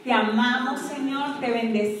Te amamos, Señor, te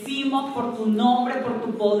bendecimos por tu nombre, por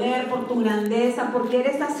tu poder, por tu grandeza, porque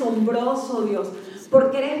eres asombroso, Dios,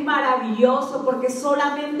 porque eres maravilloso, porque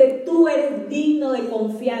solamente tú eres digno de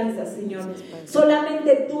confianza, Señor.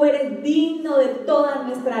 Solamente tú eres digno de toda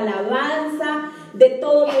nuestra alabanza, de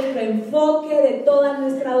todo nuestro enfoque, de toda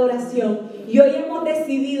nuestra adoración. Y hoy hemos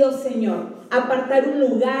decidido, Señor, apartar un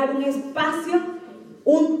lugar, un espacio,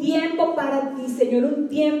 un tiempo para ti, Señor, un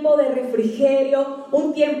tiempo de refrigerio,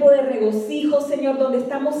 un tiempo de regocijo, Señor, donde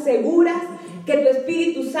estamos seguras que tu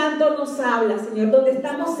Espíritu Santo nos habla, Señor, donde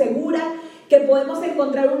estamos seguras que podemos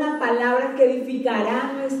encontrar una palabra que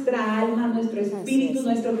edificará nuestra alma, nuestro espíritu,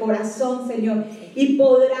 nuestro corazón, Señor, y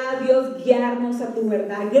podrá, Dios, guiarnos a tu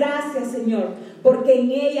verdad. Gracias, Señor, porque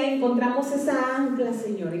en ella encontramos esa ancla,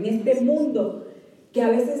 Señor, en este mundo que a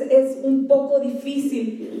veces es un poco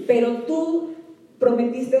difícil, pero tú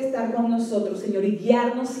prometiste estar con nosotros, Señor, y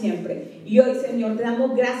guiarnos siempre. Y hoy, Señor, te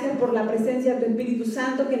damos gracias por la presencia de tu Espíritu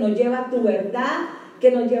Santo que nos lleva a tu verdad,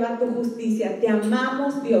 que nos lleva a tu justicia. Te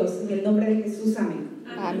amamos, Dios, en el nombre de Jesús. Amén.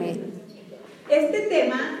 Amén. Este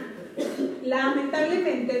tema,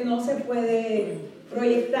 lamentablemente, no se puede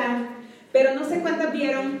proyectar, pero no sé cuántas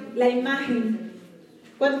vieron la imagen.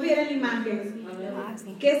 ¿Cuántos vieron la imagen?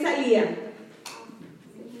 Sí. ¿Qué salía?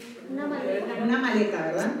 Una maleta. Una maleta,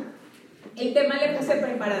 ¿verdad? El tema le puse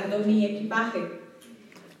preparando mi equipaje.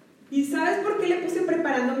 ¿Y sabes por qué le puse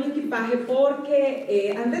preparando mi equipaje?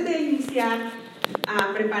 Porque antes de iniciar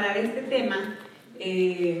a preparar este tema,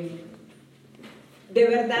 de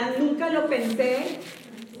verdad nunca lo pensé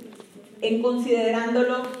en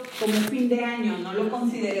considerándolo como fin de año, no lo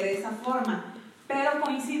consideré de esa forma, pero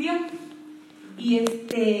coincidió. ¿Y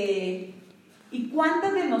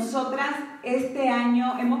cuántas de nosotras este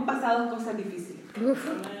año hemos pasado cosas difíciles?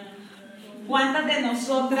 ¿Cuántas de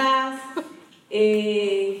nosotras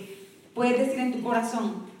puedes decir en tu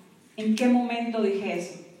corazón, en qué momento dije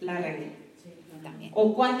eso? La regué.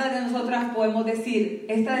 ¿O cuántas de nosotras podemos decir,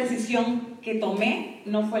 esta decisión que tomé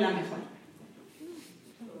no fue la mejor?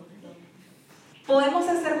 Podemos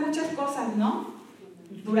hacer muchas cosas, ¿no?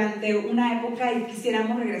 Durante una época y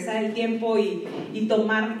quisiéramos regresar el tiempo y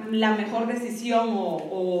tomar la mejor decisión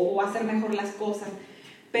o hacer mejor las cosas.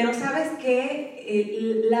 Pero ¿sabes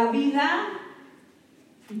qué? La vida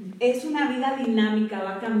es una vida dinámica,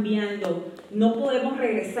 va cambiando. No podemos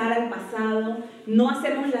regresar al pasado, no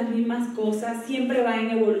hacemos las mismas cosas, siempre va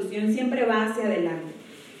en evolución, siempre va hacia adelante.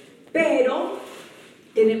 Pero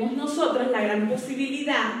tenemos nosotros la gran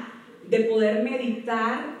posibilidad de poder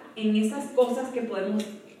meditar en esas cosas que podemos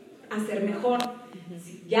hacer mejor.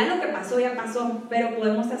 Ya lo que pasó, ya pasó, pero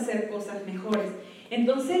podemos hacer cosas mejores.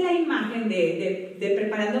 Entonces la imagen de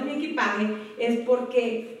preparando mi equipaje es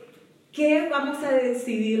porque ¿qué vamos a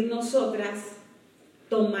decidir nosotras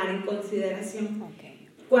tomar en consideración? Okay.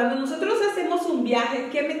 Cuando nosotros hacemos un viaje,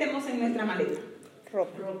 ¿qué metemos en nuestra maleta?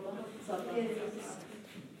 Ropa.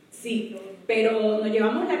 Sí, pero ¿nos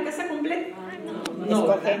llevamos la casa completa? No.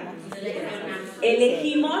 Escogemos.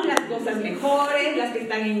 Elegimos las cosas mejores, las que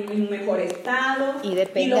están en un mejor estado. Y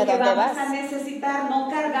depende y lo de que dónde vamos vas. a necesitar, no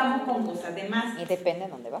cargamos con cosas de más. Y depende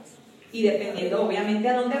de dónde vas. Y dependiendo obviamente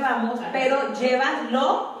a dónde vamos, pero llevas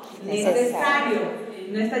lo necesario.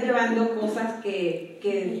 No estás llevando cosas que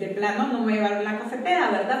de plano no me voy a llevar la cafetera,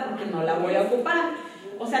 ¿verdad? Porque no la voy a ocupar.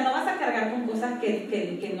 O sea, no vas a cargar con cosas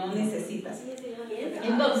que no necesitas.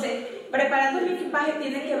 Entonces, preparando mi equipaje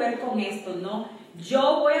tiene que ver con esto, ¿no?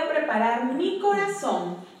 Yo voy a preparar mi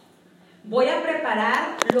corazón, voy a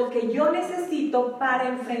preparar lo que yo necesito para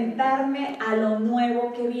enfrentarme a lo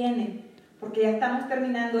nuevo que viene. Porque ya estamos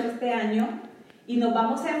terminando este año y nos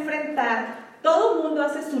vamos a enfrentar. Todo el mundo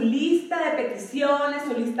hace su lista de peticiones,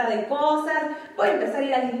 su lista de cosas. Voy a empezar a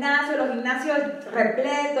ir al gimnasio, los gimnasios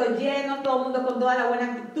repletos, llenos, todo el mundo con toda la buena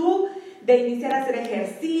actitud de iniciar a hacer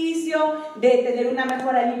ejercicio, de tener una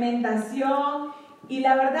mejor alimentación. Y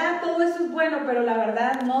la verdad, todo eso es bueno, pero la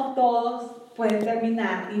verdad no todos pueden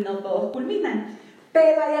terminar y no todos culminan.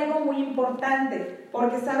 Pero hay algo muy importante,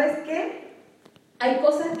 porque ¿sabes qué? Hay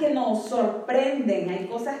cosas que nos sorprenden, hay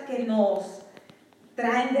cosas que nos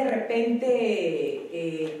traen de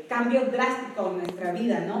repente cambios drásticos en nuestra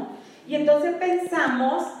vida, ¿no? Y entonces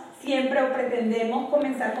pensamos siempre o pretendemos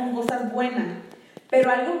comenzar con cosas buenas. Pero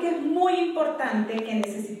algo que es muy importante que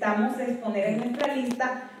necesitamos es poner en nuestra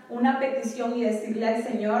lista una petición y decirle al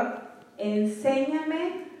Señor,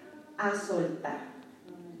 enséñame a soltar.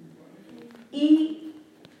 Y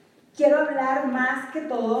quiero hablar más que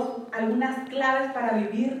todo algunas claves para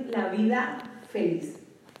vivir la vida feliz.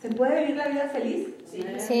 ¿Se puede vivir la vida feliz?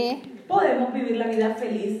 Sí. Podemos vivir la vida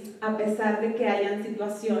feliz a pesar de que hayan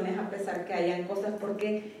situaciones, a pesar de que hayan cosas,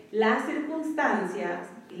 porque las circunstancias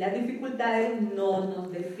y las dificultades no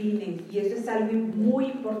nos definen. Y eso es algo muy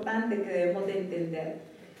importante que debemos de entender.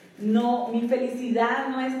 No, mi felicidad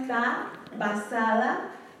no está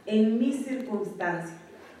basada en mis circunstancias.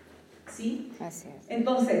 ¿Sí? Así es.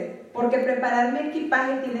 Entonces, porque preparar mi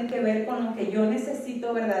equipaje tiene que ver con lo que yo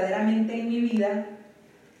necesito verdaderamente en mi vida.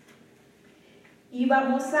 Y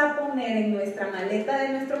vamos a poner en nuestra maleta de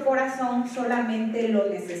nuestro corazón solamente lo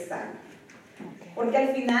necesario. Porque al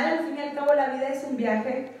fin y al cabo, la vida es un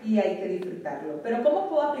viaje y hay que disfrutarlo. Pero ¿cómo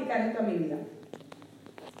puedo aplicar esto a mi vida?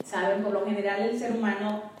 Saben, por lo general el ser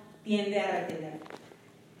humano tiende a retener.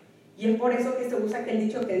 Y es por eso que se usa aquel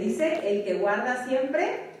dicho que dice, el que guarda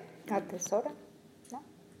siempre Atesora, ¿no?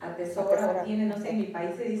 Atesora, tiene, no sé, en mi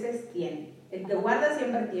país se dice tiene. El que guarda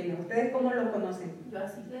siempre tiene. ¿Ustedes cómo lo conocen?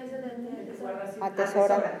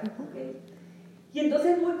 Atesora. Okay. Y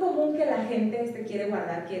entonces es muy común que la gente quiere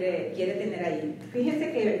guardar, quiere tener ahí.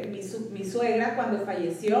 Fíjense que mi suegra cuando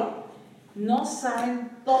falleció, no saben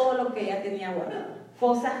todo lo que ella tenía guardado.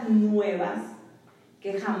 Cosas nuevas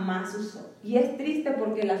que jamás usó. Y es triste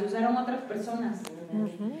porque las usaron otras personas.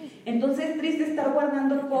 Entonces es triste estar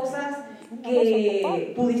guardando cosas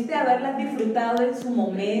que pudiste haberlas disfrutado en su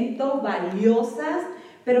momento, valiosas,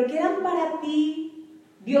 pero que eran para ti.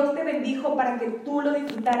 Dios te bendijo para que tú lo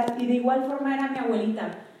disfrutaras. Y de igual forma era mi abuelita.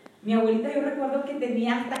 Mi abuelita, yo recuerdo que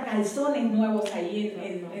tenía hasta calzones nuevos ahí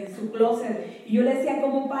en su closet. Y yo le decía,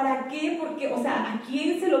 ¿como para qué? Porque, o sea, ¿a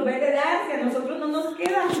quién se los va a heredar si a nosotros no nos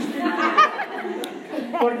queda?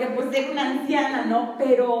 Porque pues es una anciana, ¿no?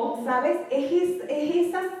 Pero, ¿sabes? Es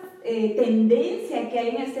esa tendencia que hay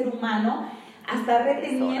en el ser humano a estar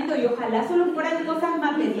reteniendo. Y ojalá solo fueran cosas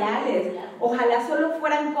materiales. Ojalá solo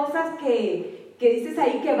fueran cosas que dices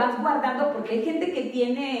ahí que vas guardando. Porque hay gente que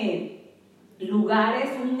tiene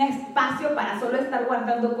lugares, un espacio para solo estar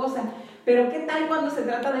guardando cosas, pero ¿qué tal cuando se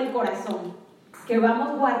trata del corazón? Que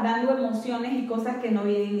vamos guardando emociones y cosas que no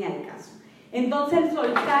vienen ni al caso. Entonces el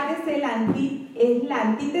soltar es la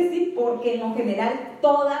antítesis, porque en lo general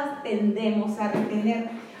todas tendemos a retener.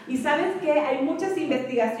 Y sabes que hay muchas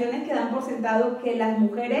investigaciones que dan por sentado que las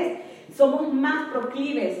mujeres somos más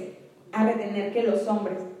proclives a retener que los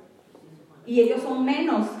hombres, y ellos son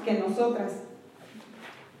menos que nosotras.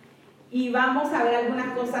 Y vamos a ver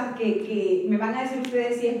algunas cosas que me van a decir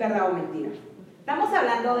ustedes si es verdad o mentira. Estamos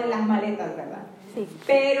hablando de las maletas, ¿verdad? Sí.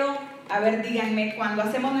 Pero, a ver, díganme, cuando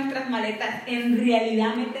hacemos nuestras maletas, ¿en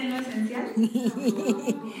realidad meten lo esencial?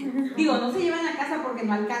 Digo, no se llevan a casa porque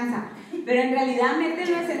no alcanza, pero ¿en realidad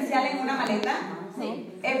meten lo esencial en una maleta? Sí.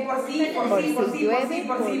 Por sí.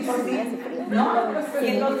 ¿No? Y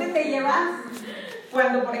entonces te llevas,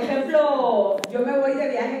 cuando por ejemplo yo me voy de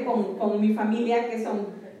viaje con mi familia, que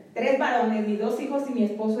son 3 varones, mis 2 hijos y mi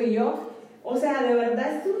esposo y yo, o sea, de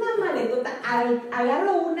verdad es una maletota.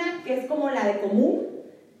 Agarro una que es como la de común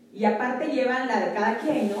y aparte llevan la de cada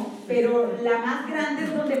quien, ¿no? Pero la más grande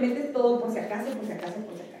es donde metes todo por si acaso.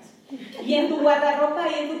 Y en tu guardarropa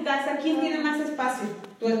y en tu casa, ¿quién tiene más espacio?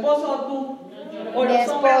 ¿Tu esposo o tú? ¿O los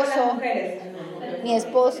hombres o las mujeres? Mi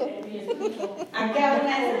esposo. Aquí hay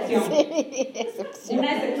una excepción. Sí, excepción.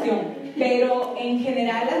 Una excepción. Pero en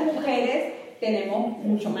general las mujeres tenemos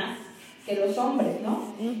mucho más que los hombres,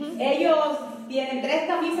 ¿no? Ellos tienen 3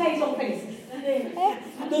 camisas y son felices.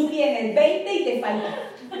 Tú tienes 20 y te falta,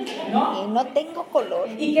 ¿no? Y no tengo color.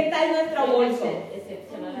 ¿Y qué tal nuestro bolso?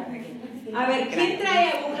 A ver, ¿quién trae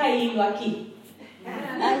aguja y hilo aquí?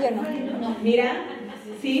 Ah, yo no. Mira,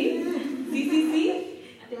 ¿sí?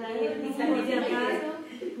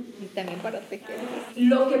 Y también para tejer.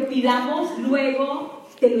 Lo que pidamos luego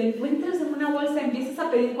te lo encuentras en una bolsa, empiezas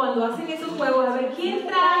a pedir cuando hacen esos juegos, a ver quién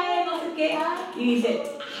trae, no sé qué, y dice,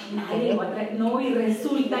 nadie lo trae. No, y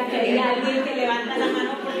resulta que hay alguien que levanta la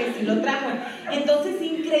mano porque sí lo trajo. Entonces,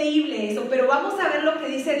 increíble eso. Pero vamos a ver lo que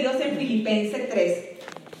dice Dios en Filipenses 3,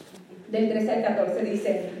 del 13 al 14,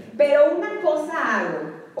 dice, pero una cosa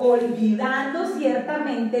hago, olvidando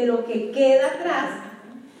ciertamente lo que queda atrás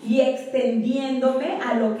y extendiéndome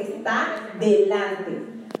a lo que está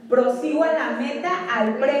delante. Prosigo a la meta,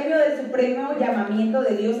 al premio del supremo llamamiento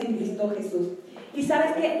de Dios en Cristo Jesús. Y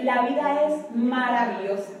sabes que la vida es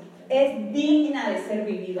maravillosa, es digna de ser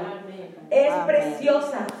vivida, es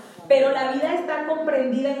preciosa, pero la vida está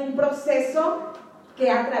comprendida en un proceso que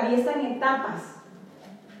atraviesan etapas.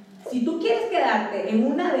 Si tú quieres quedarte en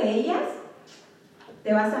una de ellas,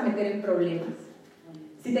 te vas a meter en problemas.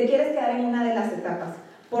 Si te quieres quedar en una de las etapas,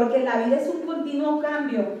 porque la vida es un continuo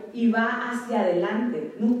cambio y va hacia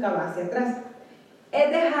adelante, nunca va hacia atrás. Es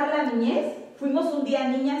dejar la niñez. Fuimos un día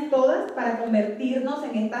niñas todas para convertirnos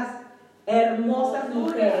en estas hermosas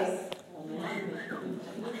mujeres.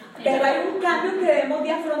 Pero hay un cambio que debemos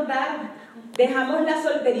de afrontar. Dejamos la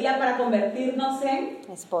soltería para convertirnos en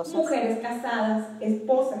Esposas. mujeres casadas,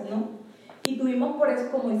 esposas, ¿no? Y tuvimos por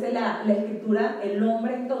eso, como dice la Escritura, el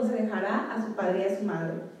hombre entonces dejará a su padre y a su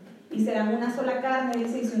madre. Y serán una sola carne,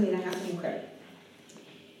 dice, y se unirán a su mujer.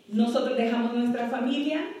 Nosotros dejamos nuestra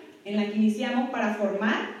familia en la que iniciamos para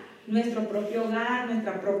formar nuestro propio hogar,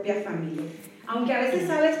 nuestra propia familia. Aunque a veces,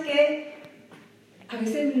 ¿sabes qué? A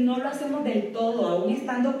veces no lo hacemos del todo, aún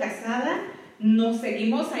estando casada, nos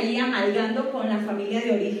seguimos ahí amalgando con la familia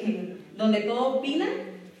de origen, donde todos opinan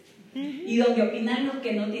y donde opinan los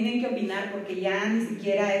que no tienen que opinar, porque ya ni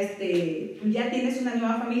siquiera tú ya tienes una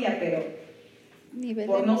nueva familia, pero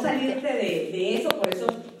por no salirte de eso, por eso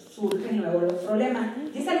surgen luego los problemas.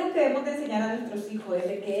 Y es algo que debemos de enseñar a nuestros hijos,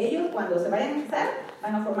 desde que ellos cuando se vayan a casar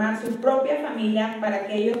van a formar su propia familia para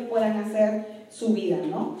que ellos puedan hacer su vida,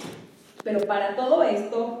 ¿no? Pero para todo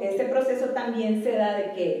esto, este proceso también se da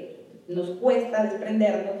de que nos cuesta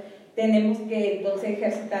desprendernos, tenemos que entonces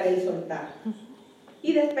ejercitar el soltar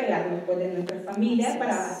y despegarnos pues, de nuestra familia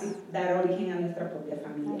para así dar origen a nuestra propia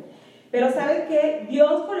familia. Pero ¿sabes qué?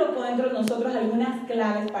 Dios colocó dentro de nosotros algunas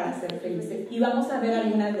claves para ser felices y vamos a ver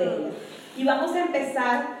algunas de ellas. Y vamos a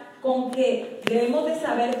empezar con que debemos de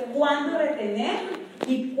saber cuándo retener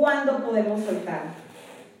y cuándo podemos soltar.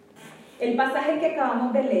 El pasaje que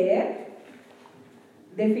acabamos de leer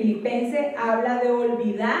de Filipenses habla de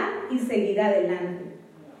olvidar y seguir adelante,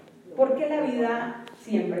 porque la vida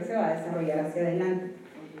siempre se va a desarrollar hacia adelante.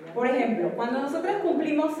 Por ejemplo, cuando nosotros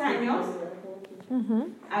cumplimos años,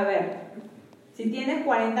 a ver, si tienes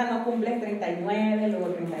 40 no cumples 39, luego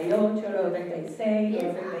 38, luego 36,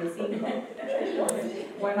 luego 35.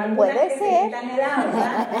 Bueno, algunas que se quitan edad,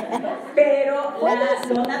 ¿verdad? Pero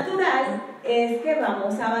lo natural es que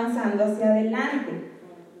vamos avanzando hacia adelante.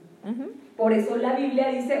 Por eso la Biblia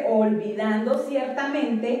dice, olvidando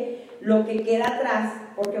ciertamente lo que queda atrás,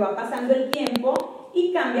 porque va pasando el tiempo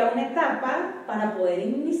y cambia una etapa para poder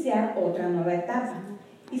iniciar otra nueva etapa.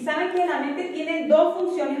 Y saben que la mente tiene dos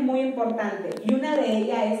funciones muy importantes y una de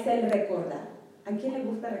ellas es el recordar. ¿A quién le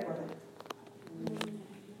gusta recordar?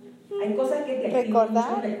 Hay cosas que te activan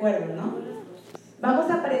mucho el recuerdo, ¿no? Vamos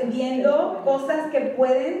aprendiendo cosas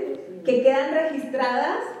que quedan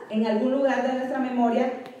registradas en algún lugar de nuestra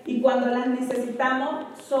memoria y cuando las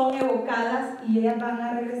necesitamos son evocadas y ellas van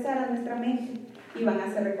a regresar a nuestra mente y van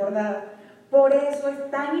a ser recordadas. Por eso es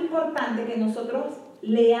tan importante que nosotros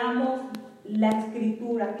leamos la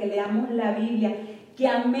Escritura, que leamos la Biblia, que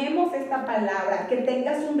amemos esta palabra, que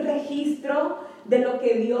tengas un registro de lo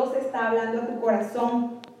que Dios está hablando a tu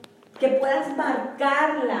corazón, que puedas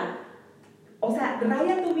marcarla. O sea,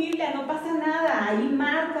 raya tu Biblia, no pasa nada, ahí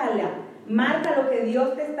márcala. Marca lo que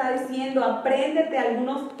Dios te está diciendo, apréndete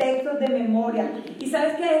algunos textos de memoria. Y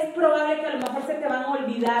sabes que es probable que a lo mejor se te van a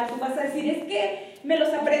olvidar. Tú vas a decir, es que me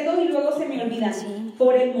los aprendo y luego se me olvidan. Sí.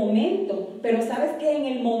 Por el momento. Pero sabes que en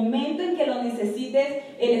el momento en que lo necesites,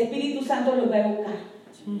 el Espíritu Santo los va a evocar.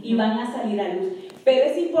 Y van a salir a luz. Pero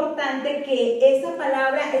es importante que esa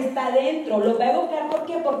palabra está dentro. Lo va a evocar, ¿por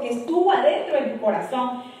qué? Porque estuvo adentro de tu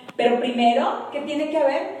corazón. Pero primero, ¿qué tiene que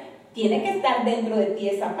haber? Tiene que estar dentro de ti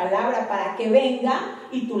esa palabra para que venga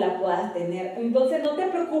y tú la puedas tener. Entonces no te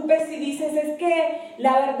preocupes si dices, es que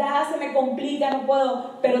la verdad se me complica, no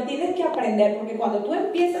puedo. Pero tienes que aprender, porque cuando tú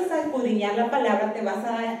empiezas a escudriñar la palabra, te vas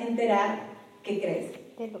a enterar, ¿qué crees?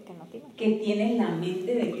 De lo que no tienes. Que tienes la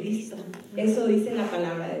mente de Cristo. Eso dice la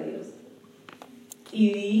palabra de Dios.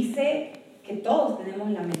 Y dice que todos tenemos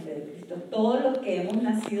la mente de Cristo. Todos los que hemos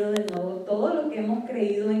nacido de nuevo, todos los que hemos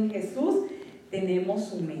creído en Jesús, tenemos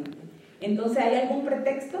su mente. Entonces, ¿hay algún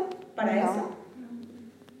pretexto para eso?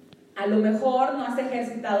 A lo mejor no has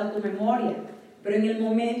ejercitado tu memoria, pero en el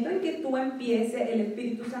momento en que tú empieces, el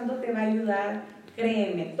Espíritu Santo te va a ayudar.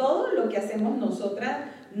 Créeme, todo lo que hacemos nosotras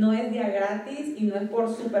no es día gratis y no es por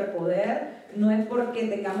superpoder, no es porque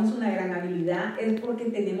tengamos una gran habilidad, es porque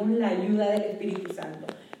tenemos la ayuda del Espíritu Santo.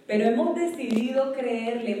 Pero hemos decidido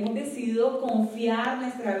creerle, hemos decidido confiar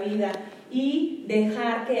nuestra vida y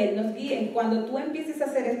dejar que Él nos guíe. Cuando tú empieces a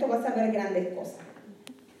hacer esto vas a ver grandes cosas,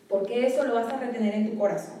 porque eso lo vas a retener en tu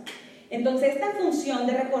corazón. Entonces esta función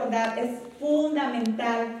de recordar es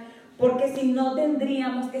fundamental, porque si no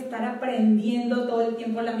tendríamos que estar aprendiendo todo el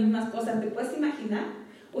tiempo las mismas cosas. ¿Te puedes imaginar?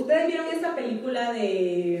 Ustedes vieron esta película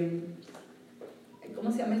de,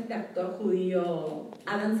 ¿cómo se llama este actor judío?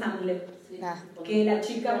 Adam Sandler. Que la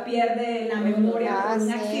chica pierde la memoria por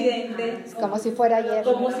un accidente. Como si fuera ayer.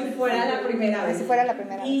 Como si fuera la primera vez. Como si fuera la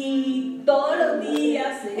primera vez. Y todos los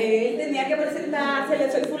días él tenía que presentarse, le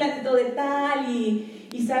soy fulanito de tal,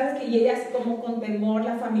 y sabes que ella es como con temor,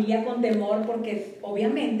 la familia con temor, porque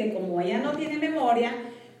obviamente como ella no tiene memoria,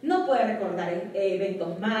 no puede recordar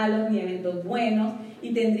eventos malos ni eventos buenos,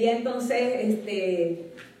 y tendría entonces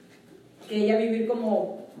que ella vivir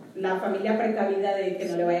como la familia precavida de que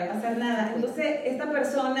no le vaya a pasar nada. Entonces esta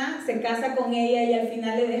persona se casa con ella y al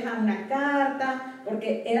final le deja una carta,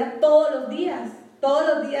 porque era todos los días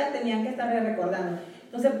tenían que estarle recordando.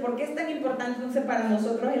 Entonces, ¿por qué es tan importante entonces para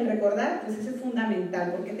nosotros el recordar? Pues eso es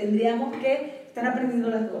fundamental, porque tendríamos que estar aprendiendo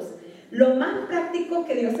las cosas. Lo más práctico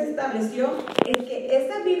que Dios estableció es que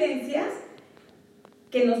esas vivencias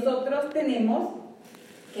que nosotros tenemos,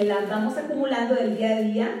 que las vamos acumulando del día a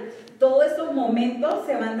día, todos esos momentos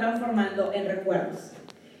se van transformando en recuerdos.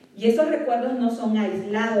 Y esos recuerdos no son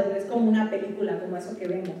aislados, no es como una película, como eso que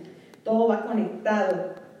vemos. Todo va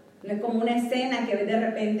conectado. No es como una escena que ves de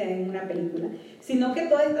repente en una película, sino que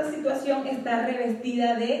toda esta situación está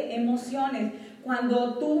revestida de emociones.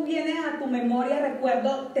 Cuando tú vienes a tu memoria,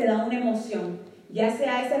 recuerdo, te da una emoción. Ya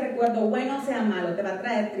sea ese recuerdo bueno o sea malo, te va a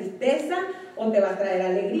traer tristeza o te va a traer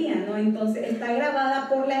alegría, ¿no? Entonces está grabada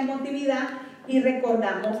por la emotividad y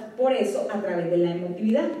recordamos por eso a través de la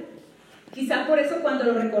emotividad. Quizás por eso cuando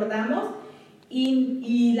lo recordamos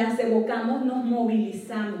y las evocamos nos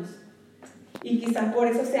movilizamos. Y quizás por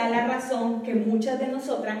eso sea la razón que muchas de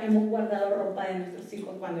nosotras hemos guardado ropa de nuestros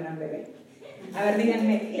hijos cuando eran bebés. A ver,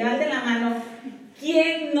 díganme, levanten la mano.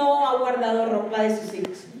 ¿Quién no ha guardado ropa de sus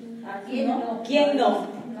hijos? ¿Quién no? ¿Quién no?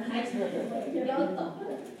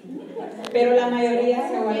 Pero la mayoría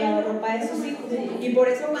se ha guardado ropa de sus hijos. Y por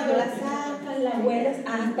eso cuando la sacas, la hueles,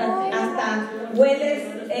 hasta hueles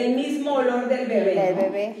el mismo olor del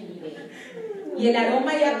bebé, ¿no? Y el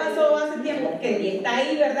aroma ya pasó hace tiempo que está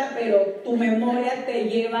ahí, ¿verdad? Pero tu memoria te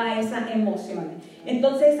lleva a esas emociones.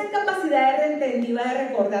 Entonces esa capacidad retentiva de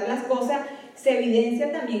recordar las cosas se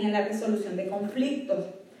evidencia también en la resolución de conflictos.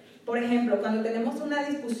 Por ejemplo, cuando tenemos una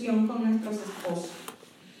discusión con nuestros esposos,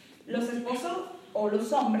 los esposos o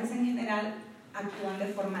los hombres en general actúan de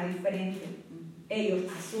forma diferente. Ellos,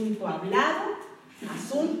 asunto hablado,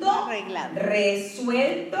 asunto arreglado,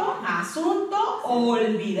 resuelto, asunto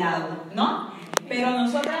olvidado, ¿no? Pero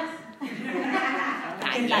nosotras,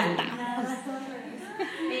 ¿qué tal?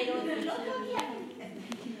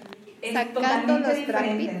 Es totalmente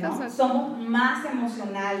diferente, ¿no? Somos más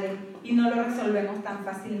emocionales y no lo resolvemos tan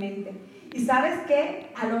fácilmente. Y ¿sabes qué?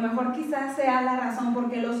 A lo mejor quizás sea la razón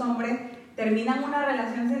por qué los hombres terminan una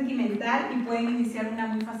relación sentimental y pueden iniciar una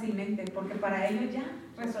muy fácilmente, porque para ellos ya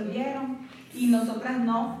resolvieron y nosotras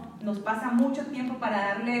no, nos pasa mucho tiempo para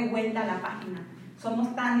darle vuelta a la página.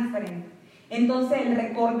 Somos tan diferentes. Entonces el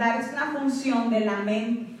recordar es una función de la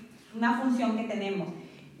mente, una función que tenemos,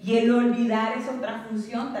 y el olvidar es otra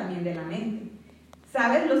función también de la mente.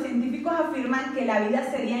 ¿Sabes? Los científicos afirman que la vida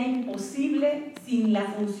sería imposible sin la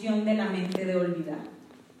función de la mente de olvidar.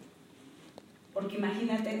 Porque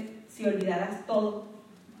imagínate si olvidaras todo,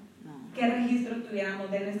 ¿qué registro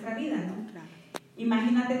tuviéramos de nuestra vida, no?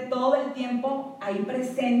 Imagínate todo el tiempo ahí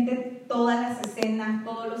presente, todas las escenas,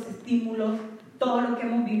 todos los estímulos, todo lo que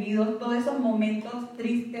hemos vivido, todos esos momentos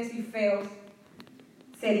tristes y feos.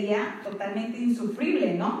 Sería totalmente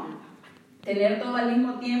insufrible, ¿no? Tener todo al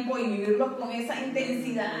mismo tiempo y vivirlo con esa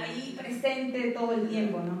intensidad ahí presente todo el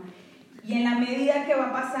tiempo, ¿no? Y en la medida que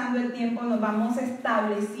va pasando el tiempo nos vamos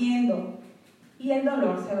estableciendo y el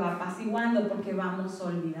dolor se va apaciguando porque vamos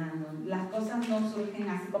olvidando. Las cosas no surgen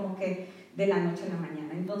así como que de la noche a la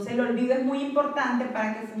mañana. Entonces el olvido es muy importante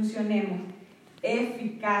para que funcionemos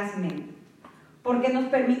eficazmente, porque nos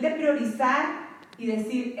permite priorizar y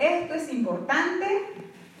decir, esto es importante,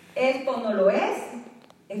 esto no lo es,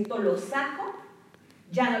 esto lo saco,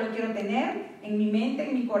 ya no lo quiero tener en mi mente,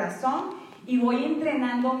 en mi corazón, y voy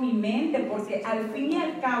entrenando mi mente, porque al fin y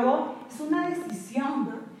al cabo es una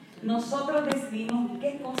decisión. Nosotros decidimos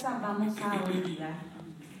qué cosas vamos a olvidar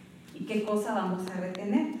y qué cosas vamos a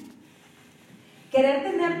retener. Querer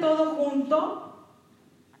tener todo junto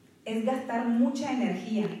es gastar mucha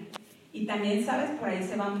energía, y también, ¿sabes? Por ahí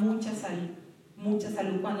se va mucha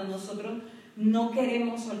salud cuando nosotros no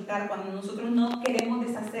queremos soltar, cuando nosotros no queremos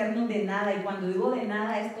deshacernos de nada, y cuando digo de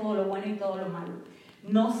nada es todo lo bueno y todo lo malo.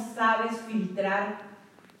 No sabes filtrar,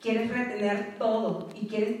 quieres retener todo y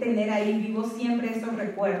quieres tener ahí vivo siempre esos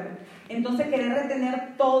recuerdos. Entonces querer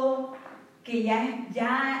retener todo, que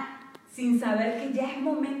ya sin saber que ya es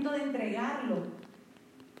momento de entregarlo.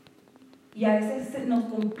 Y a veces nos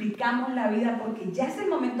complicamos la vida porque ya es el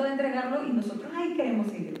momento de entregarlo y nosotros ahí queremos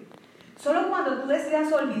seguir. Solo cuando tú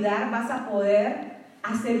deseas olvidar vas a poder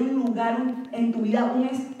hacer un lugar en tu vida, un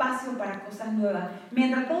espacio para cosas nuevas.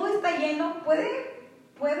 Mientras todo está lleno,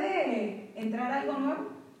 ¿puede entrar algo nuevo?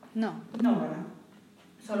 No, ¿verdad?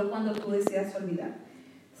 Solo cuando tú deseas olvidar.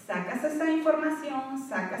 Sacas esa información,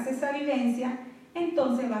 sacas esa vivencia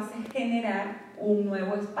entonces vas a generar un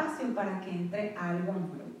nuevo espacio para que entre algo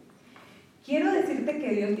nuevo. Quiero decirte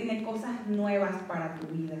que Dios tiene cosas nuevas para tu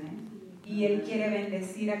vida, y Él quiere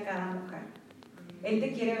bendecir a cada mujer. Él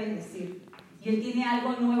te quiere bendecir y Él tiene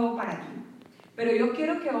algo nuevo para ti. Pero yo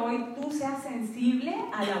quiero que hoy tú seas sensible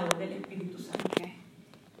a la voz del Espíritu Santo.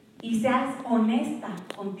 Y seas honesta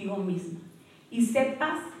contigo misma. Y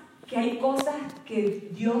sepas que hay cosas que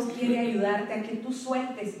Dios quiere ayudarte a que tú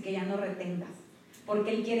sueltes y que ya no retengas.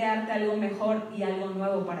 Porque Él quiere darte algo mejor y algo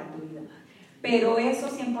nuevo para tu vida. Pero eso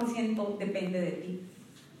 100% depende de ti.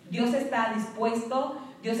 Dios está dispuesto,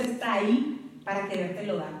 Dios está ahí para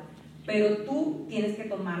querértelo dar. Pero tú tienes que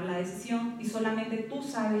tomar la decisión y solamente tú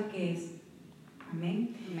sabes qué es.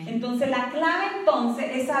 Amén. Amén. Entonces la clave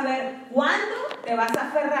es saber cuándo te vas a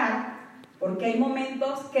aferrar, porque hay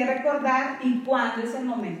momentos que recordar y cuándo es el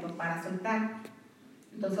momento para soltar.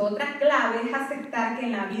 Entonces otra clave es aceptar que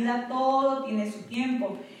en la vida todo tiene su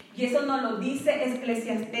tiempo, y eso nos lo dice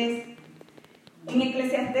Eclesiastés. En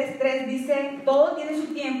Eclesiastés 3 dice: todo tiene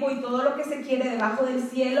su tiempo y todo lo que se quiere debajo del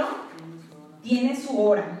cielo tiene su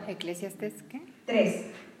hora. ¿Eclesiastés qué? 3.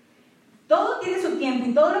 Todo tiene su tiempo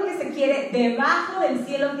y todo lo que se quiere debajo del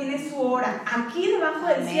cielo tiene su hora. Aquí debajo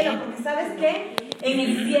del cielo, porque ¿sabes qué? En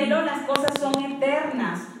el cielo las cosas son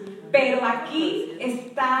eternas, pero aquí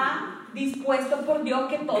está dispuesto por Dios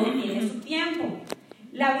que todo tiene su tiempo.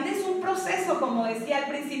 La vida es un proceso, como decía al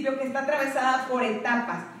principio, que está atravesada por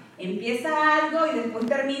etapas. Empieza algo y después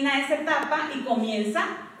termina esa etapa y comienza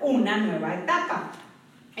una nueva etapa.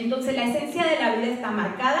 Entonces la esencia de la vida está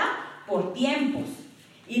marcada por tiempos.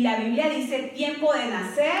 Y la Biblia dice tiempo de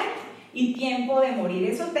nacer y tiempo de morir.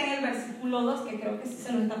 Eso está en el versículo 2, que creo que sí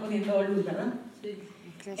se lo está poniendo Luz, ¿verdad? Sí.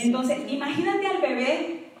 Entonces, imagínate al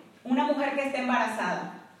bebé, una mujer que está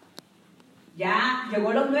embarazada. Ya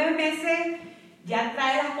llegó los 9 meses, ya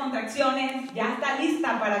trae las contracciones, ya está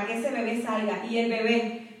lista para que ese bebé salga. Y el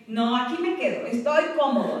bebé, no, aquí me quedo, estoy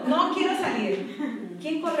cómodo, no quiero salir.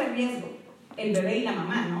 ¿Quién corre riesgo? El bebé y la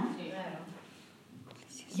mamá, ¿no? Sí, claro.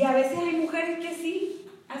 Y a veces hay mujeres que sí.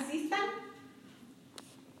 Así está.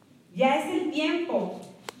 Ya es el tiempo,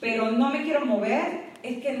 pero no me quiero mover,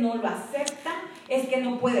 es que no lo acepta, es que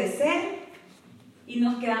no puede ser. Y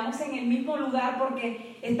nos quedamos en el mismo lugar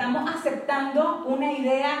porque estamos aceptando una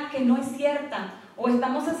idea que no es cierta, o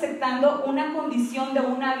estamos aceptando una condición de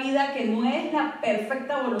una vida que no es la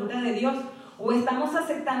perfecta voluntad de Dios, o estamos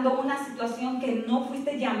aceptando una situación que no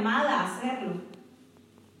fuiste llamada a hacerlo.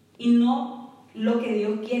 Y no lo que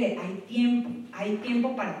Dios quiere. Hay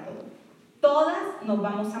tiempo para todo. Todas nos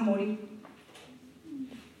vamos a morir,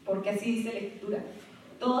 porque así dice la Escritura.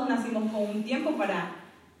 Todos nacimos con un tiempo para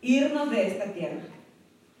irnos de esta tierra.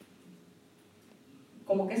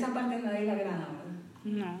 Como que esa parte a nadie le agrada,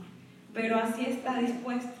 ¿verdad? No. Pero así está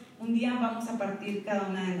dispuesto. Un día vamos a partir cada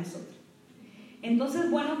una de nosotros. Entonces,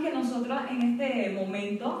 bueno, que nosotros en este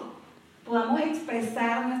momento podamos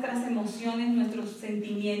expresar nuestras emociones, nuestros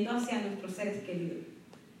sentimientos hacia nuestros seres queridos.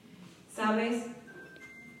 ¿Sabes?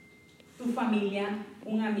 Tu familia,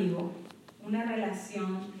 un amigo, una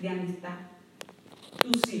relación de amistad,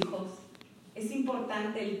 tus hijos. Es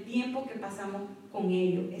importante el tiempo que pasamos con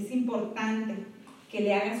ellos. Es importante que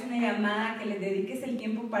le hagas una llamada, que les dediques el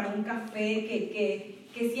tiempo para un café,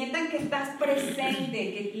 que sientan que estás presente,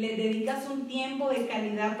 que les dedicas un tiempo de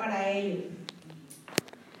calidad para ellos.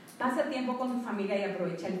 Pasa tiempo con tu familia y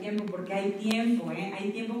aprovecha el tiempo, porque hay tiempo,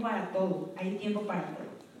 hay tiempo para todo, hay tiempo para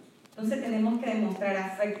todo. Entonces tenemos que demostrar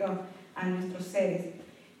afecto a nuestros seres.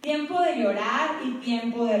 Tiempo de llorar y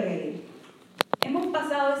tiempo de reír. ¿Hemos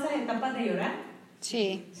pasado esas etapas de llorar?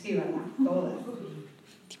 Sí. Sí, ¿verdad? Todas.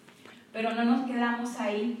 Pero no nos quedamos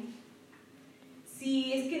ahí.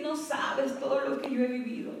 Sí, es que no sabes todo lo que yo he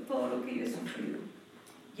vivido, todo lo que yo he sufrido.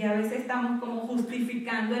 Y a veces estamos como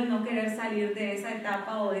justificando el no querer salir de esa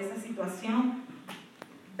etapa o de esa situación.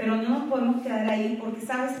 Pero no nos podemos quedar ahí, porque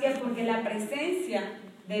 ¿sabes qué? Porque la presencia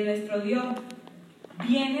de nuestro Dios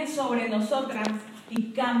viene sobre nosotras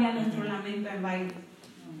y cambia nuestro lamento en baile.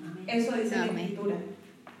 Eso dice la Escritura.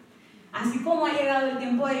 Así como ha llegado el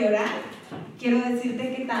tiempo de llorar, quiero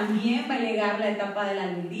decirte que también va a llegar la etapa de la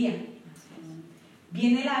alegría.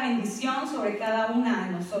 Viene la bendición sobre cada una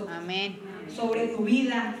de nosotros. Amén. Sobre tu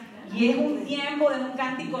vida. Y es un tiempo de un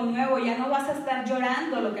cántico nuevo. Ya no vas a estar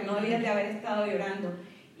llorando lo que no debías de haber estado llorando.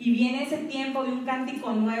 Y viene ese tiempo de un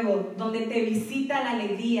cántico nuevo, donde te visita la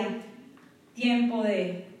alegría. Tiempo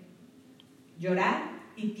de llorar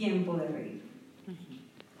y tiempo de reír.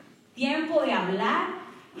 Tiempo de hablar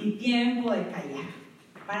y tiempo de callar.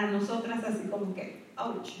 Para nosotras así como que,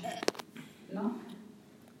 ouch, ¿no?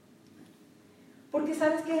 Porque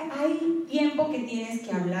sabes que hay tiempo que tienes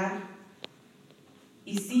que hablar.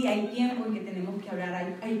 Y sí, hay tiempo en que tenemos que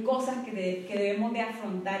hablar, hay cosas que debemos de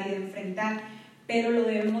afrontar y de enfrentar, pero lo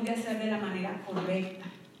debemos de hacer de la manera correcta.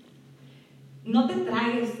 No te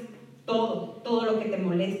tragues todo lo que te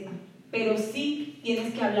molesta, pero sí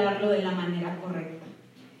tienes que hablarlo de la manera correcta,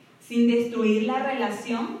 sin destruir la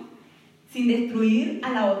relación, sin destruir a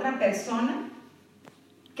la otra persona,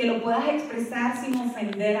 que lo puedas expresar sin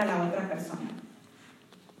ofender a la otra persona.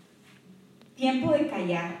 Tiempo de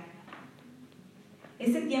callar.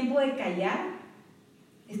 Ese tiempo de callar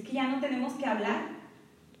es que ya no tenemos que hablar.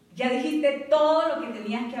 Ya dijiste todo lo que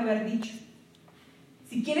tenías que haber dicho.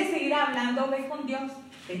 Si quieres seguir hablando, ve con Dios.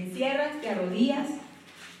 Te encierras, te arrodillas,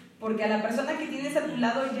 porque a la persona que tienes a tu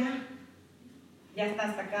lado ya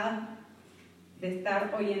está sacada de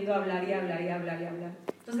estar oyendo hablar y hablar y hablar y hablar.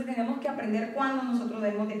 Entonces tenemos que aprender cuándo nosotros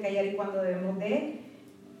debemos de callar y cuándo debemos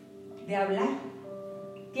de hablar.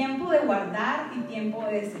 Tiempo de guardar y tiempo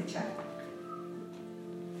de desechar.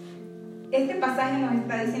 Este pasaje nos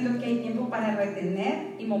está diciendo que hay tiempo para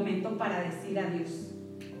retener y momento para decir adiós.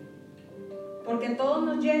 Porque todos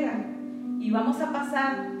nos llegan y vamos a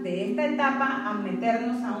pasar de esta etapa a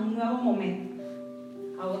meternos a un nuevo momento,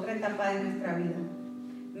 a otra etapa de nuestra vida.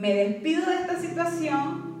 Me despido de esta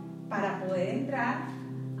situación para poder entrar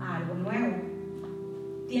a algo nuevo.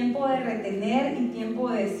 Tiempo de retener y tiempo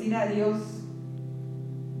de decir adiós.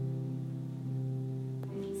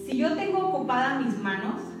 Si yo tengo ocupadas mis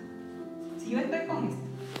manos, si yo estoy con esto,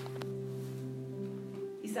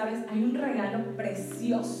 y sabes, hay un regalo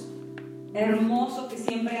precioso, hermoso, que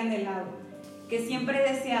siempre he anhelado, que siempre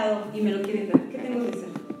he deseado y me lo quieren dar, ¿qué tengo que hacer?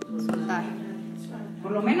 Soltar.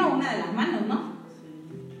 Por lo menos una de las manos, ¿no?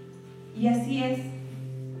 Y así es.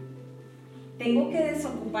 Tengo que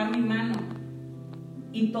desocupar mi mano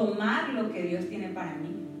y tomar lo que Dios tiene para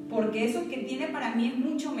mí, porque eso que tiene para mí es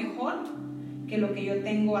mucho mejor que lo que yo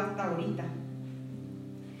tengo hasta ahorita.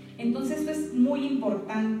 Entonces esto es muy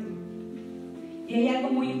importante. Y hay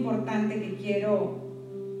algo muy importante que quiero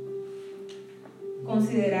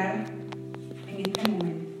considerar en este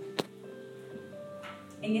momento.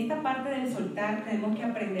 En esta parte del soltar tenemos que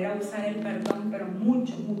aprender a usar el perdón, pero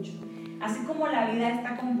mucho, mucho. Así como la vida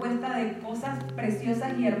está compuesta de cosas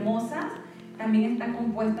preciosas y hermosas, también está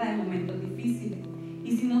compuesta de momentos difíciles.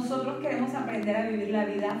 Y si nosotros queremos aprender a vivir la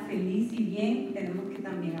vida feliz y bien, tenemos que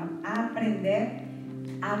también aprender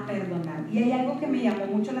a perdonar. Y hay algo que me llamó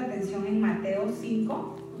mucho la atención en Mateo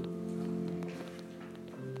 5.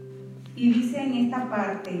 Y dice en esta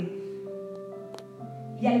parte: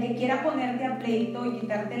 y al que quiera ponerte a pleito y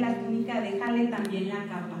quitarte la túnica, déjale también la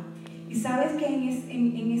capa. Y sabes que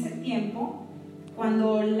en ese tiempo,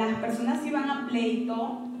 cuando las personas iban a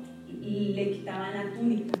pleito, le quitaban la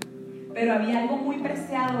túnica. Pero había algo muy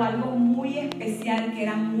preciado, algo muy especial, que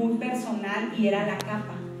era muy personal, y era la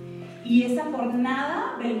capa. Y esa por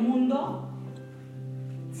nada del mundo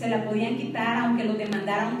se la podían quitar, aunque lo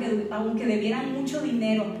demandaran, aunque debieran mucho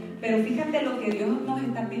dinero. Pero fíjate lo que Dios nos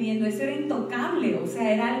está pidiendo. Eso era intocable, o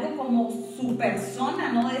sea, era algo como su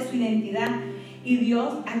persona, no de su identidad. Y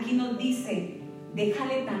Dios aquí nos dice: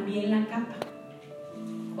 déjale también la capa.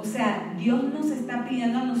 O sea, Dios nos está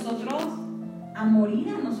pidiendo a nosotros a morir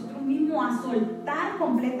a nosotros mismos, a soltar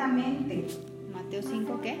completamente. ¿Mateo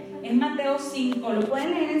 5 qué? Es Mateo 5, lo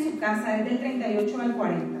pueden leer en su casa, es del 38 al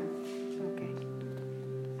 40. Okay.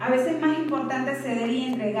 A veces es más importante ceder y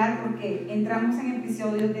entregar, porque entramos en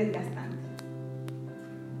episodios desgastantes.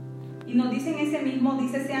 Y nos dice en ese mismo,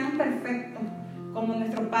 dice: sean perfectos, como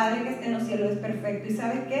nuestro Padre que está en los cielos es perfecto. ¿Y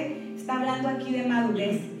sabes qué? Está hablando aquí de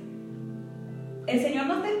madurez. El Señor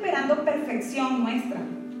no está esperando perfección nuestra.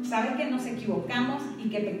 Sabe que nos equivocamos y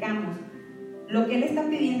que pecamos. Lo que Él está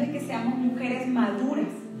pidiendo es que seamos mujeres maduras,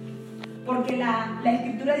 porque la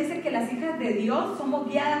Escritura dice que las hijas de Dios somos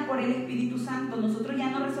guiadas por el Espíritu Santo. Nosotros ya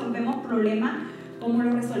no resolvemos problemas como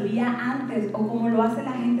lo resolvía antes o como lo hace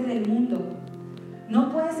la gente del mundo.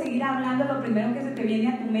 No puedes seguir hablando lo primero que se te viene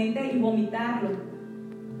a tu mente y vomitarlo,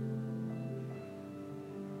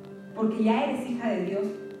 porque ya eres hija de Dios.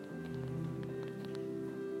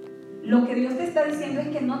 Lo que Dios te está diciendo es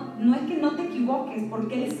que no es que no te equivoques,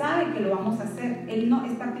 porque Él sabe que lo vamos a hacer. Él no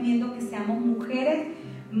está pidiendo que seamos mujeres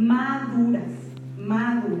maduras.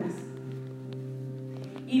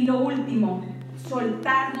 Y lo último,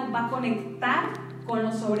 soltar nos va a conectar con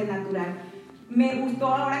lo sobrenatural. Me gustó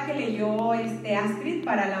ahora que leyó Astrid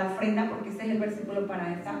para la ofrenda, porque ese es el versículo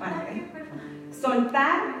para esta parte.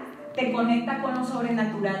 Soltar te conecta con lo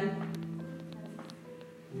sobrenatural.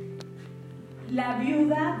 La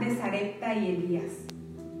viuda de Sarepta y Elías.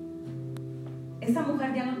 Esa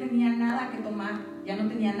mujer ya no tenía nada que tomar, ya no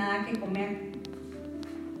tenía nada que comer.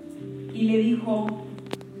 Y le dijo: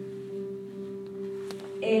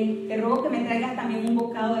 él: te ruego que me traigas también un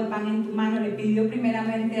bocado de pan en tu mano. Le pidió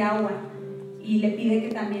primeramente agua y le pide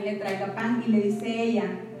que también le traiga pan, y le dice ella: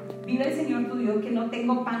 vive el Señor tu Dios que no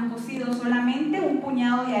tengo pan cocido, solamente un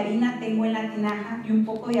puñado de harina tengo en la tinaja y un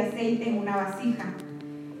poco de aceite en una vasija.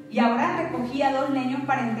 Y ahora recogía 2 leños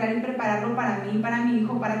para entrar y prepararlo para mí y para mi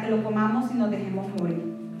hijo, para que lo comamos y nos dejemos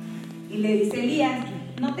morir. Y le dice Elías: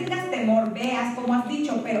 no tengas temor, veas como has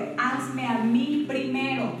dicho, pero hazme a mí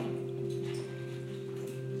primero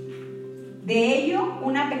de ello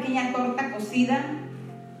una pequeña torta cocida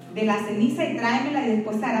de la ceniza y tráemela, y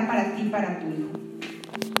después se hará para ti y para tu hijo.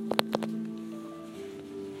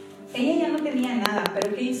 Ella ya no tenía nada,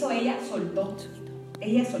 pero ¿qué hizo ella? Soltó.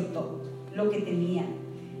 Ella soltó lo que tenía.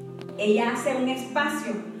 Ella hace un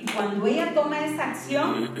espacio, y cuando ella toma esa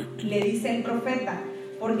acción, le dice el profeta: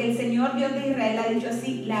 porque el Señor Dios de Israel ha dicho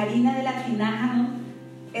así: la harina de la tinaja no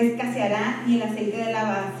escaseará, ni el aceite de la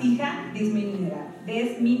vasija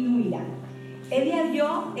disminuirá. Ella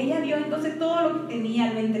dio entonces todo lo que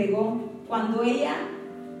tenía, lo entregó. Cuando ella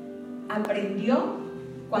aprendió,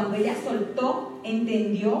 cuando ella soltó,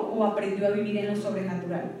 entendió o aprendió a vivir en lo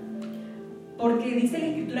sobrenatural. Porque dice la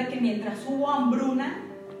Escritura que mientras hubo hambruna,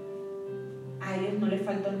 a ellos no les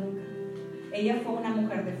faltó nunca. Ella fue una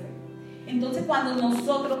mujer de fe. Entonces, cuando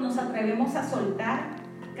nosotros nos atrevemos a soltar,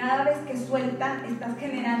 cada vez que suelta, estás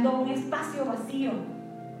generando un espacio vacío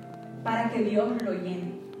para que Dios lo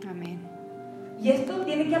llene. Amén. Y esto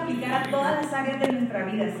tiene que aplicar a todas las áreas de nuestra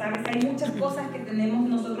vida, ¿sabes? Hay muchas cosas que tenemos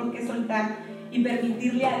nosotros que soltar y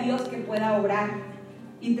permitirle a Dios que pueda obrar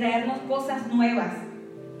y traernos cosas nuevas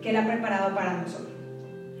que Él ha preparado para nosotros.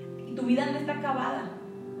 Y tu vida no está acabada.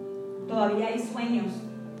 Todavía hay sueños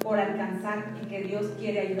por alcanzar y que Dios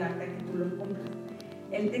quiere ayudarte a que tú los cumplas.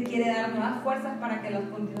 Él te quiere dar nuevas fuerzas para que los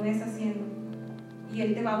continúes haciendo. Y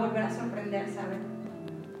Él te va a volver a sorprender, ¿sabes?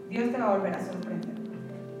 Dios te va a volver a sorprender.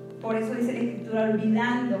 Por eso dice la Escritura: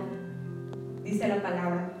 olvidando, dice la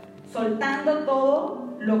palabra, soltando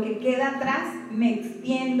todo lo que queda atrás, me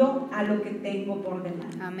extiendo a lo que tengo por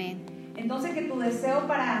delante. Amén. Entonces, que tu deseo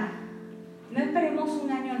para... No esperemos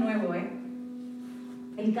un año nuevo,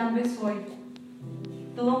 El cambio es hoy.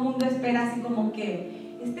 Todo el mundo espera así como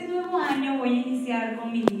que este nuevo año voy a iniciar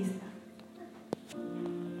con mi lista.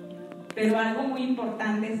 Pero algo muy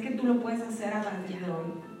importante es que tú lo puedes hacer a partir de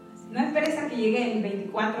hoy. No esperes a que llegue el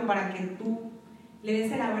 24 para que tú le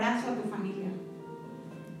des el abrazo a tu familia.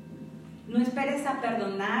 No esperes a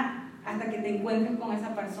perdonar hasta que te encuentres con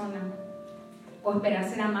esa persona, o esperar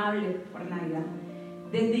ser amable por Navidad.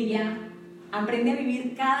 Desde ya, aprende a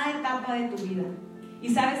vivir cada etapa de tu vida. Y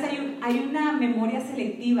sabes, hay una memoria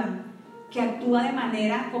selectiva que actúa de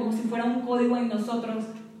manera como si fuera un código en nosotros,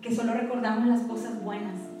 que solo recordamos las cosas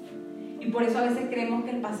buenas. Y por eso a veces creemos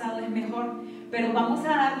que el pasado es mejor, pero vamos a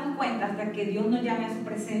darnos cuenta hasta que Dios nos llame a su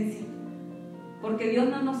presencia. Porque Dios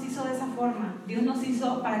no nos hizo de esa forma. Dios nos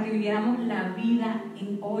hizo para que viviéramos la vida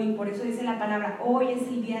en hoy. Por eso dice la palabra: hoy es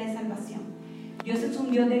el día de salvación. Dios es un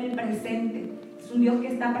Dios del presente. Es un Dios que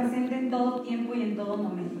está presente en todo tiempo y en todo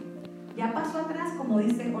momento. Ya pasó atrás, como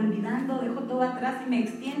dice, olvidando, dejo todo atrás y me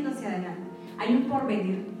extiendo hacia adelante. Hay un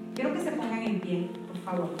porvenir. Quiero que se pongan en pie, por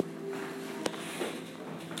favor.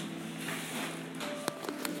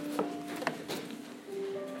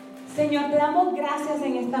 Señor, te damos gracias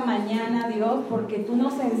en esta mañana, Dios, porque tú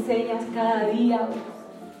nos enseñas cada día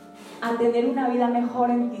a tener una vida mejor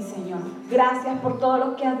en ti, Señor. Gracias por todo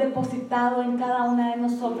lo que has depositado en cada una de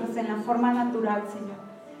nosotros en la forma natural, Señor.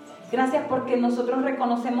 Gracias porque nosotros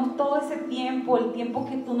reconocemos todo ese tiempo, el tiempo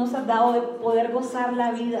que tú nos has dado de poder gozar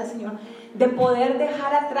la vida, Señor, de poder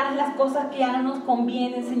dejar atrás las cosas que ya no nos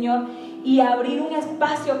convienen, Señor, y abrir un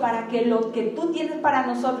espacio para que lo que tú tienes para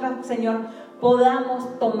nosotras, Señor,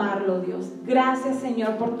 podamos tomarlo, Dios. Gracias,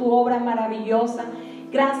 Señor, por tu obra maravillosa.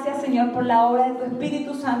 Gracias, Señor, por la obra de tu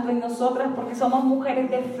Espíritu Santo en nosotras, porque somos mujeres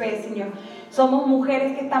de fe, Señor. Somos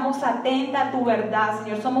mujeres que estamos atentas a tu verdad,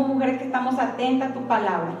 Señor. Somos mujeres que estamos atentas a tu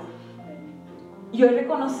palabra. Y hoy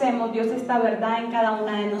reconocemos, Dios, esta verdad en cada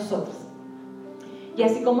una de nosotros. Y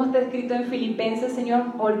así como está escrito en Filipenses, Señor,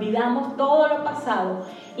 olvidamos todo lo pasado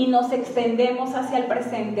y nos extendemos hacia el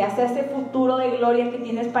presente, hacia ese futuro de gloria que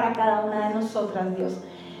tienes para cada una de nosotras, Dios.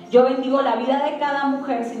 Yo bendigo la vida de cada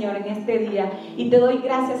mujer, Señor, en este día. Y te doy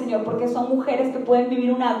gracias, Señor, porque son mujeres que pueden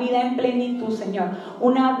vivir una vida en plenitud, Señor.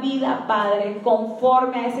 Una vida, Padre,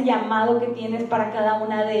 conforme a ese llamado que tienes para cada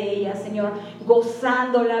una de ellas, Señor.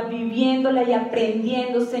 Gozándola, viviéndola y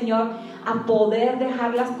aprendiendo, Señor, a poder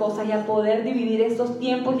dejar las cosas y a poder dividir esos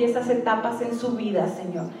tiempos y esas etapas en su vida,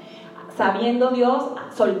 Señor. Sabiendo, Dios,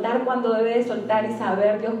 soltar cuando debe de soltar y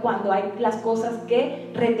saber, Dios, cuando hay las cosas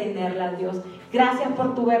que retenerlas, Dios. Gracias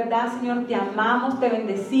por tu verdad, Señor. Te amamos, te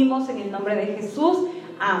bendecimos en el nombre de Jesús.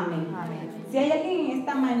 Amén. Amén. Si hay alguien en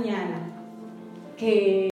esta mañana que